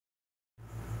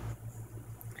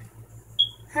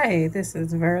Hey, this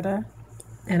is Verda,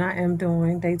 and I am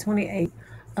doing day 28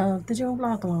 of the June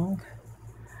blog along.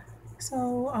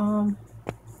 So,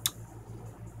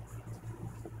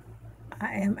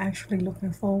 I am actually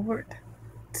looking forward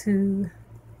to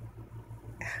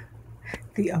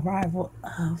the arrival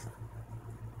of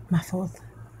my fourth,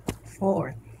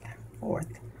 fourth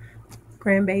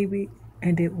grandbaby,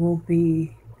 and it will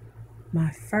be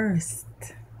my first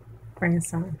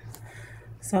grandson.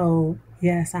 So,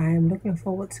 yes, I am looking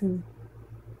forward to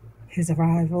his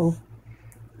arrival,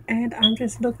 and I'm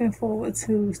just looking forward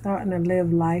to starting to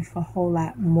live life a whole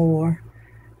lot more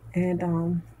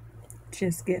and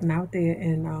just getting out there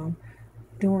and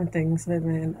doing things,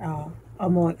 living a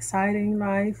more exciting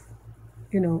life,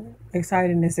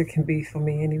 exciting as it can be for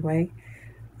me anyway.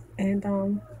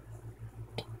 And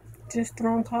just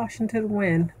throwing caution to the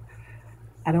wind.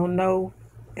 I don't know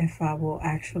if I will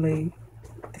actually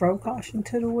throw caution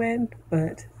to the wind,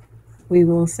 but we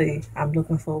will see. I'm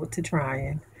looking forward to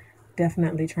trying,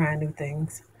 definitely trying new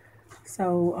things.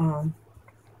 So,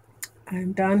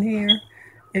 I'm done here.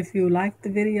 If you like the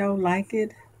video, like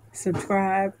it,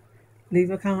 subscribe,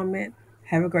 leave a comment.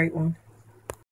 Have a great one.